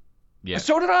sex. Yeah.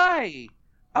 So did I.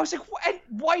 I was like,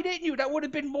 why didn't you? That would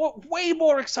have been way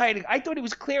more exciting. I thought he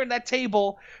was clearing that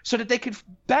table so that they could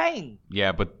bang.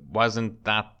 Yeah, but wasn't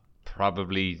that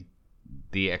probably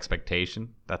the expectation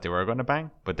that they were going to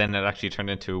bang? But then it actually turned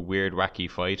into a weird, wacky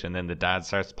fight, and then the dad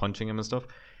starts punching him and stuff.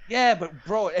 Yeah, but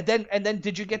bro, and then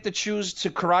did you get to choose to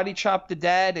karate chop the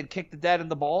dad and kick the dad in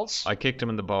the balls? I kicked him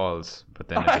in the balls, but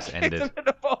then it just ended. I kicked him in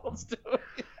the balls too.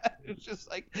 It was just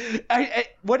like,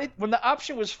 when the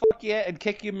option was fuck yeah and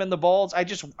kick him in the balls,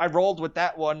 I rolled with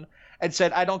that one and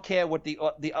said I don't care what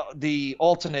the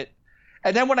alternate.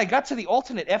 And then when I got to the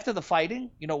alternate after the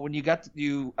fighting, when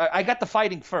I got the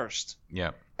fighting first.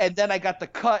 Yeah. And then I got the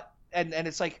cut, and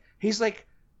it's like he's like,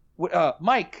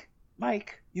 Mike,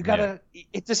 you gotta.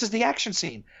 This is the action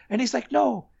scene, and he's like,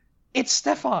 no, it's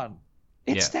Stefan.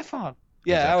 It's Stefan.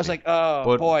 Yeah, exactly. I was like, oh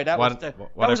but boy, that was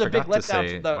a big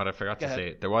letdown. What I forgot to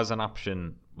say, there was an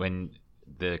option when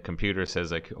the computer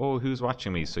says like, oh, who's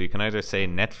watching me? So you can either say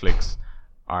Netflix,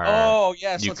 or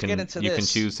let's get into this. You can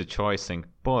choose the choice thing,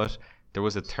 but there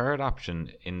was a third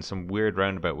option in some weird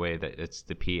roundabout way that it's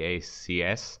the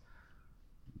PACS.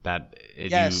 That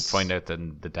you find out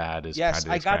that the dad is part of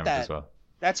the experiment as well.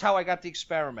 That's how I got the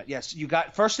experiment. Yes, you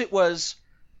got first. It was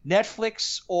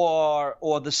Netflix or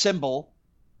the symbol,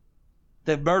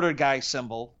 the murdered guy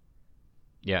symbol.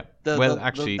 Yeah.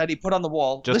 Actually, that he put on the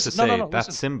wall. Just to say,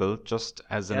 that symbol, just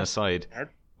as an aside,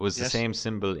 was the same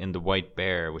symbol in the White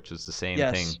Bear, which was the same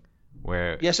thing.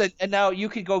 Where and now you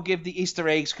could go give the Easter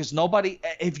eggs because nobody.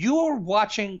 If you are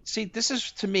watching, see, this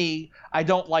is to me. I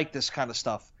don't like this kind of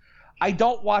stuff. I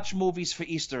don't watch movies for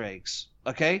Easter eggs.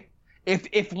 Okay,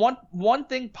 if one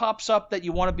thing pops up that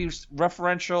you want to be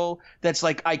referential, that's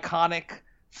like iconic,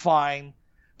 fine.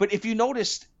 But if you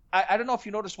noticed, I don't know if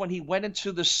you noticed when he went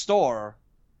into the store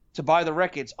to buy the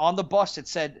records, on the bus it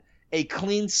said a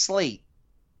clean slate.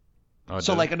 Oh,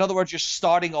 so like in other words, you're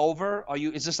starting over.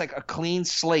 Is this like a clean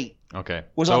slate? Okay.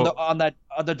 Was on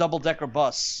the double-decker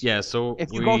bus. Yeah. So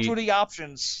if you go through the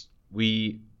options,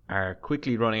 we are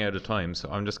quickly running out of time, so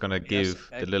I'm just going to give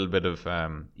a little bit of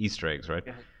Easter eggs, right?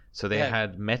 Yeah. So they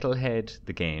had Metalhead,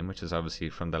 the game, which is obviously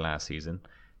from the last season.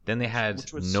 Then they had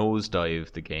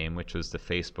Nosedive, the game, which was the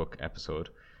Facebook episode.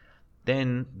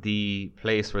 Then the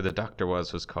place where the doctor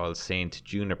was called Saint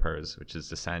Junipers, which is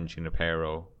the San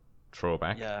Junipero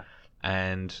throwback. Yeah.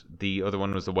 And the other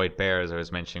one was the White Bear, as I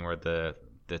was mentioning, where the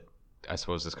I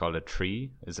suppose it's called a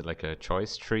tree. Is it like a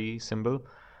choice tree symbol?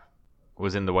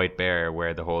 Was in the White Bear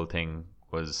where the whole thing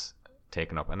was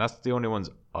taken up. And that's the only ones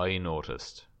I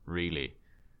noticed, really,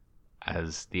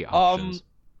 as the options.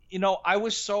 I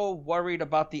was so worried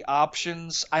about the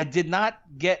options. I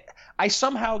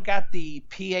somehow got the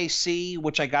PAC,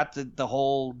 which I got the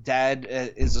whole dad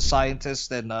is a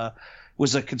scientist and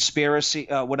was a conspiracy,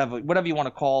 whatever you want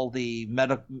to call the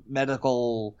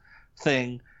medical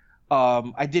thing.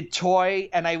 I did toy,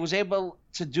 and I was able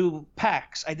to do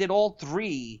packs. I did all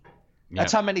three.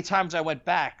 That's how many times I went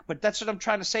back. But that's what I'm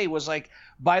trying to say was like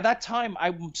by that time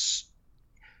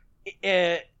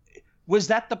was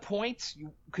that the point?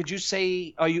 Could you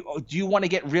say do you want to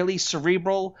get really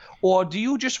cerebral or do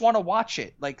you just want to watch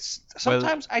it? Like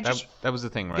sometimes that was the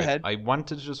thing, right? I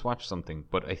wanted to just watch something,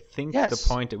 but I think the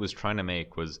point it was trying to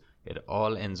make was it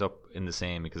all ends up in the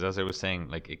same because as I was saying,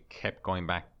 like it kept going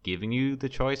back giving you the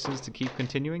choices to keep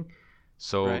continuing.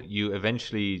 So you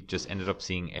eventually just ended up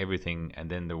seeing everything, and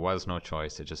then there was no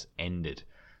choice. It just ended.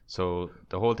 So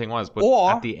the whole thing was, but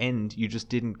at the end, you just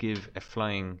didn't give a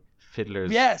flying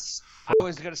fiddler's. Yes, I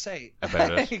was gonna say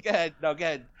about it. Go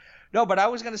ahead. No, but I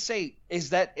was gonna say, was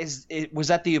that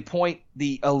the point,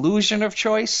 the illusion of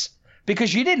choice?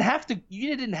 Because we didn't have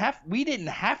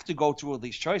to go through all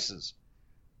these choices.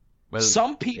 Well,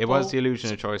 some people. It was the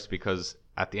illusion of choice because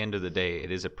at the end of the day,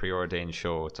 it is a preordained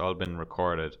show. It's all been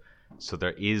recorded. So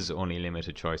there is only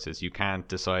limited choices. You can't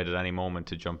decide at any moment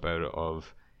to jump out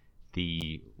of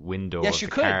the window of the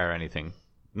car or anything.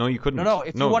 No, you couldn't. No,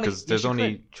 because there's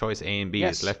only choice A and B.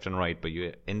 It's left and right, but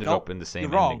you ended up in the same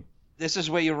ending. Wrong. This is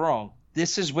where you're wrong.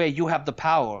 This is where you have the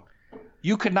power.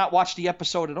 You could not watch the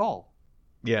episode at all.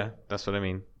 Yeah, that's what I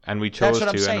mean. And we chose to,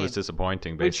 and it was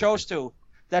disappointing. Basically. We chose to.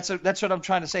 That's what I'm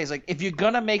trying to say. It's like if you're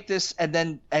gonna make this and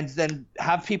then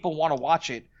have people want to watch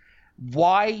it,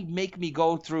 why make me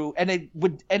go through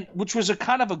which was a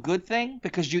kind of a good thing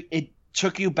because it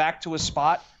took you back to a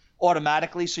spot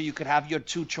automatically so you could have your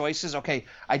two choices. Okay,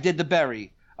 I did the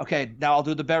berry. Okay, now I'll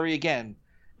do the berry again.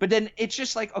 But then it's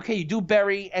just like, okay, you do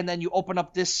berry and then you open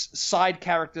up this side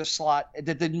character slot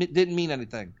that didn't mean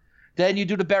anything. Then you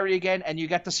do the berry again and you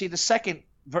got to see the second,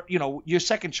 your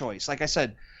second choice. Like I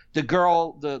said, the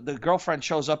girlfriend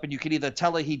shows up and you can either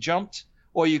tell her he jumped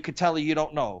or you could tell her you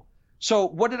don't know. So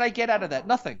what did I get out of that?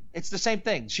 Nothing. It's the same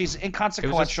thing. She's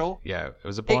inconsequential. It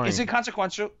was a boring. It's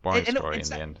inconsequential. Boring story in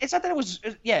the end. It's not that it was.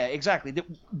 Yeah, exactly.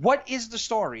 What is the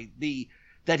story?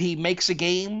 That he makes a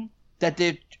game that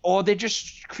they're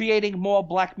just creating more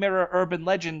Black Mirror urban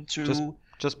legend to.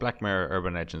 Just Black Mirror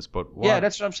urban legends, but yeah,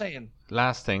 that's what I'm saying.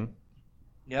 Last thing.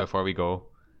 Before we go.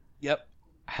 Yep.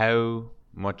 How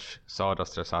much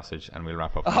sawdust or sausage, and we'll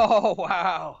wrap up now. Oh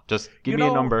wow! Just give me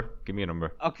a number. Give me a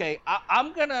number. Okay,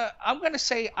 I'm gonna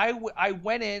say I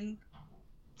went in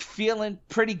feeling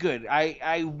pretty good.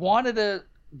 I wanted to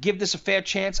give this a fair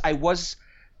chance. I was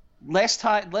last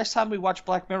time we watched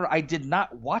Black Mirror, I did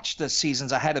not watch the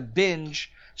seasons. I had a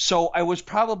binge, so I was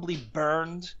probably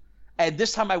burned. And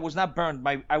this time I was not burned.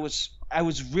 I was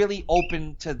really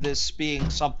open to this being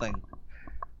something.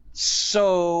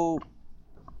 So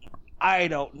I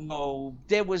don't know.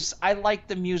 I like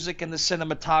the music and the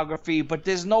cinematography, but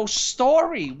there's no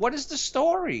story. What is the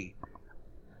story?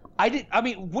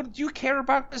 Would you care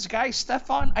about this guy,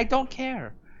 Stefan? I don't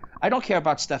care. I don't care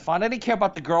about Stefan. I didn't care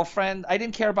about the girlfriend. I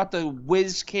didn't care about the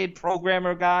whiz kid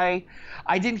programmer guy.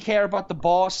 I didn't care about the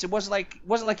boss. It wasn't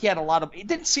like he had a lot of. It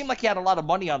didn't seem like he had a lot of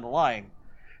money on the line.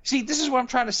 See, this is what I'm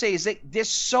trying to say: is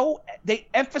they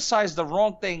emphasize the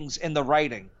wrong things in the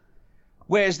writing,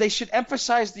 whereas they should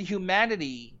emphasize the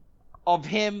humanity of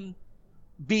him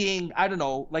being, I don't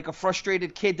know, like a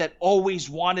frustrated kid that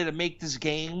always wanted to make this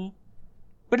game.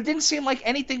 But it didn't seem like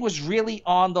anything was really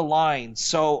on the line.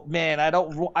 So, man,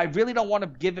 I really don't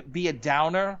want to be a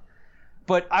downer.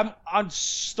 But I'm on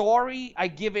story, I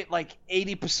give it like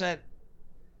 80%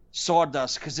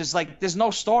 sawdust because there's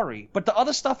no story. But the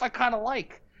other stuff I kind of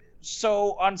like.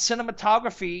 So on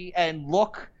cinematography and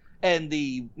look and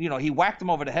he whacked him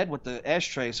over the head with the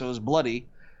ashtray, so it was bloody.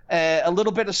 A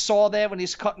little bit of saw there when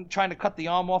he's trying to cut the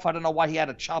arm off. I don't know why he had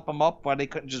to chop him up, why they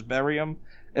couldn't just bury him.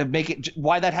 And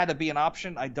why that had to be an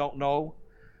option, I don't know.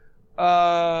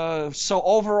 So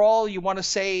overall, you want to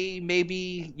say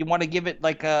maybe you want to give it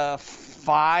like a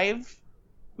 5?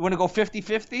 You want to go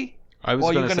 50-50? I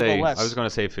was going to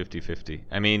say 50-50.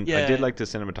 I mean, I did like the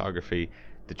cinematography.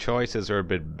 The choices are a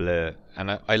bit bleh,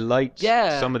 and I liked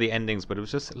some of the endings, but it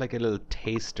was just like a little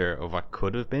taster of what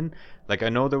could have been. Like, I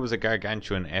know there was a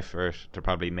gargantuan effort to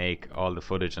probably make all the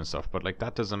footage and stuff, but like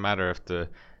that doesn't matter if the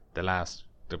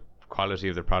quality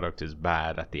of the product is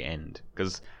bad at the end,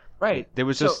 because there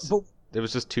was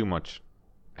just too much,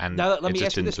 and now let it me just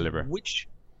ask you didn't this: deliver. which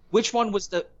one was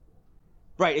the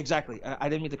right? Exactly. I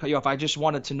didn't mean to cut you off. I just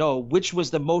wanted to know which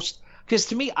was the most, because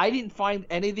to me, I didn't find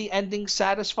any of the endings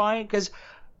satisfying because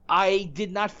I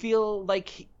did not feel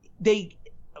like they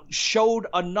showed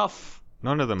enough.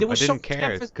 None of them. I didn't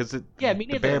care because the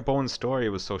bare bones story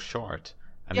was so short,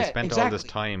 and they spent all this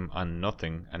time on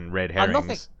nothing and red herrings. On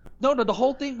nothing. No. The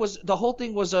whole thing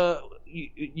was a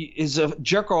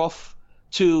jerk off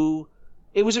to.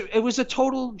 It was a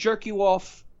total jerk you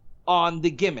off on the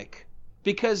gimmick,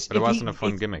 because but it wasn't a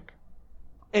fun gimmick.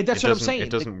 That's what I'm saying. It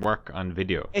doesn't work on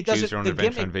video. Choose Your Own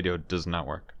Adventure on video does not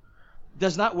work.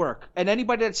 Does not work. And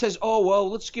anybody that says, "Oh well,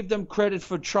 let's give them credit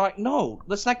for trying," no,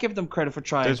 let's not give them credit for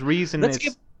trying. There's reason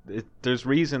there's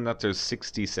reason that there's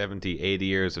 60, 70, 80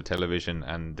 years of television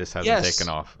and this hasn't taken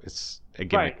off. It's a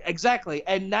gimmick. Right, exactly.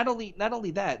 And not only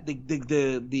that,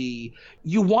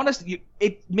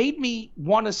 it made me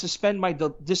want to suspend my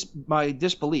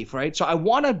disbelief, right? So I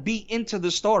want to be into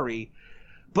the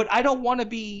but I don't want to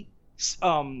be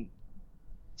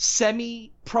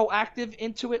semi-proactive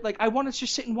into it. Like, I want to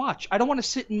just sit and watch. I don't want to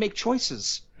sit and make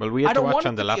choices. Well, we had to watch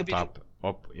on the laptop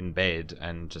up in bed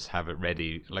and just have it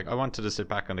ready. Like, I wanted to sit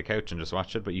back on the couch and just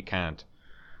watch it, but you can't.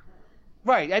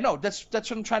 Right, I know. That's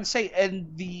what I'm trying to say.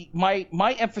 And my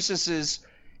emphasis is,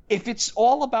 if it's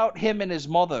all about him and his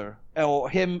mother, or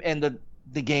him and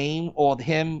the game, or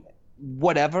him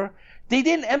whatever, they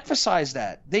didn't emphasize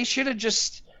that. They should have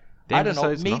just, I don't know,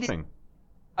 made nothing.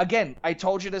 Again, I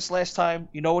told you this last time.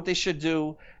 You know what they should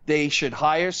do? They should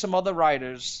hire some other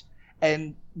writers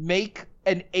and make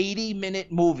an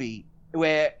 80-minute movie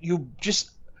where you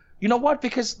just, you know what?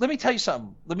 Because let me tell you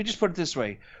something. Let me just put it this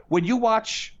way. When you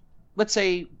watch, let's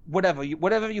say, whatever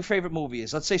your favorite movie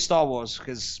is, let's say Star Wars,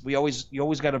 because you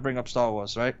always got to bring up Star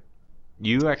Wars, right?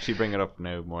 You actually bring it up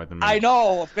now more than me. I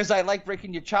know, because I like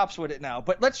breaking your chops with it now.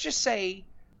 But let's just say,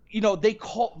 they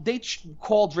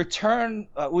called Return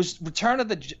was Return of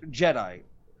the Jedi,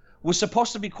 was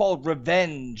supposed to be called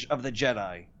Revenge of the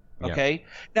Jedi. Okay, yeah.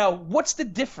 Now what's the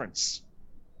difference?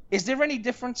 Is there any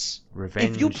difference?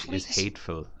 Revenge is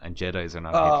hateful, and Jedis are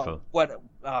not hateful. What?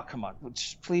 Oh, come on,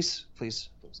 please.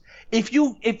 Let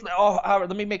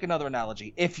me make another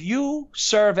analogy. If you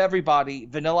serve everybody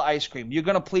vanilla ice cream, you're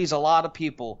gonna please a lot of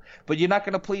people, but you're not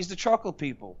gonna please the chocolate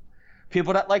people.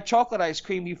 People that like chocolate ice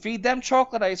cream, you feed them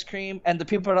chocolate ice cream, and the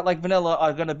people that like vanilla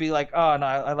are going to be like, oh, no,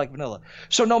 I like vanilla.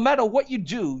 So no matter what you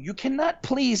do, you cannot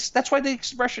please. That's why the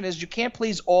expression is you can't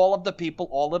please all of the people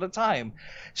all of the time.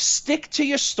 Stick to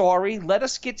your story. Let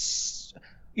us get,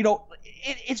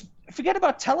 it's forget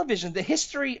about television. The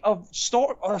history of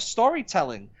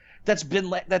storytelling that's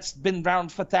been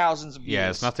around for thousands of years. Yeah,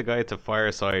 it's not the guy at the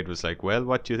fireside was like, well,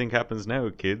 what do you think happens now,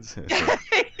 kids?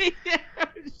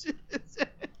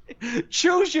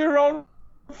 Choose your own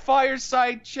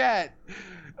fireside chat.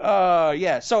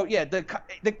 So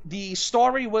the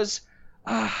story was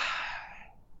I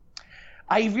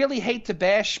really hate to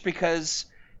bash, because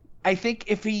I think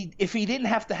if he didn't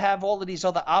have to have all of these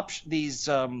other options,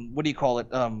 what do you call it,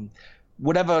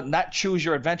 whatever, not choose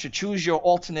your adventure, choose your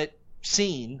alternate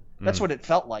scene. That's what it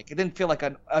felt like. It didn't feel like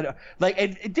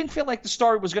it didn't feel like the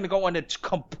story was going to go in a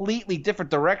completely different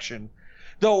direction,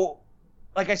 though.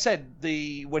 Like I said,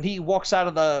 when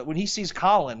he sees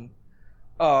Colin,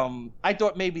 I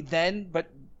thought maybe then, but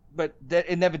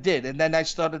it never did. And then I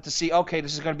started to see, okay,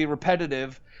 this is going to be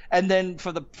repetitive. And then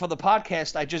for the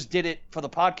podcast, I just did it for the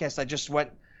podcast. I just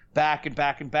went back and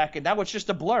back and back, and now it's just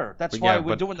a blur. That's why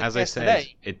we're doing the cast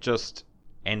today. It just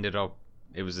ended up.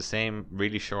 It was the same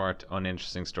really short,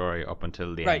 uninteresting story up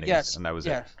until the endings, yes, and that was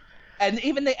yes. it. And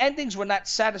even the endings were not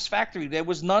satisfactory. There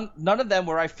was none of them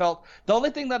where I felt. The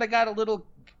only thing that I got a little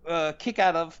kick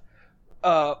out of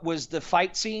was the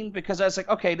fight scene, because I was like,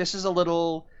 okay, this is a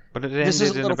little. But it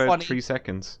ended in about funny. 3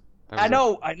 seconds. I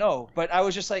know, but I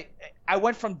was just like, I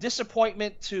went from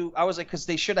disappointment to, I was like, because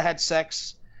they should have had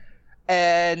sex,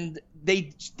 and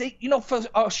they for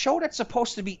a show that's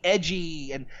supposed to be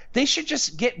edgy, and they should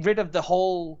just get rid of the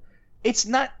whole. It's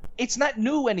not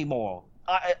new anymore.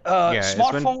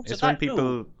 Smartphones it's are when not people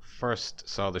new. first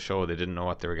saw the show, they didn't know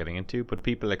what they were getting into, but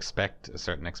people expect a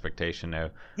certain expectation now.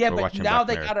 Yeah, for but watching now Black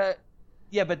they Mirror. gotta.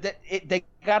 Yeah, but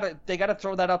they gotta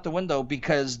throw that out the window,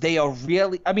 because they are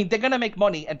really. I mean, they're gonna make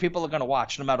money and people are gonna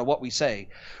watch no matter what we say.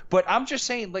 But I'm just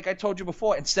saying, like I told you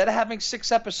before, instead of having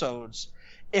 6 episodes,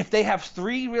 if they have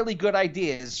 3 really good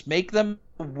ideas, make them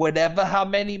whatever, how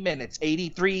many minutes,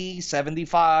 83,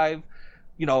 75,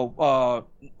 or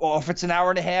if it's an hour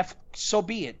and a half, so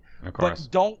be it. Of course.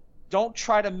 But don't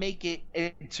try to make it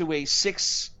into a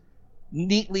 6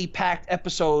 neatly packed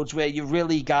episodes where you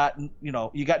really got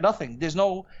you got nothing. There's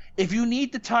no. If you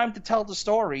need the time to tell the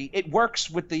story, it works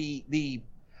with the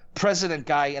president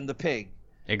guy and the pig.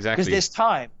 Exactly. Because there's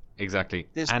time. Exactly.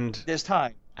 There's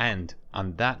time. And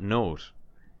on that note,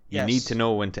 you Yes. need to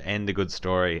know when to end a good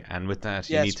story, and with that,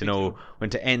 you Yes, need to we know do. when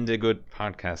to end a good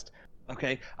podcast.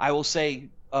 Okay, I will say.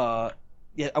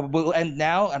 We'll end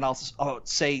now, and I'll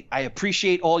say I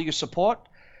appreciate all your support.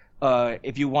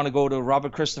 If you want to go to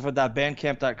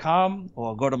robertchristopher.bandcamp.com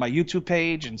or go to my YouTube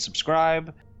page and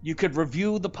subscribe, you could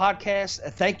review the podcast.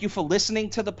 Thank you for listening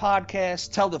to the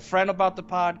podcast. Tell a friend about the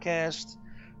podcast.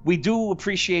 We do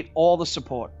appreciate all the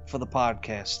support for the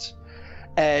podcast.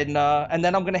 And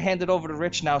then I'm going to hand it over to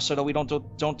Rich now, so that we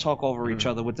don't talk over each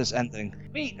other with this ending.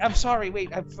 Wait, I'm sorry.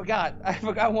 Wait, I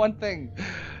forgot one thing.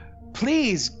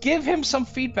 Please give him some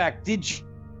feedback. Did you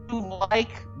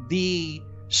like the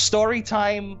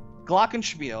Storytime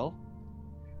Glockenspiel,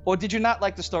 or did you not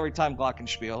like the Storytime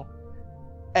Glockenspiel?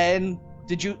 And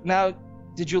did you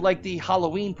like the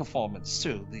Halloween performance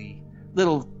too? The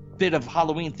little bit of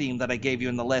Halloween theme that I gave you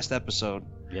in the last episode.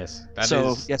 Yes. Now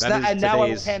I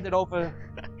will hand it over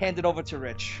to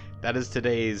Rich. That is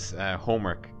today's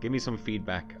homework. Give me some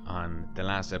feedback on the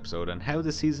last episode and how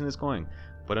the season is going.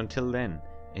 But until then,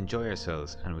 enjoy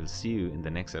yourselves, and we'll see you in the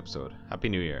next episode. Happy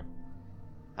New Year.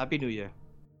 Happy New Year.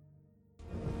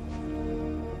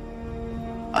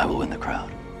 I will win the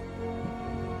crowd.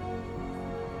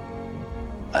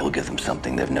 I will give them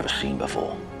something they've never seen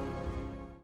before.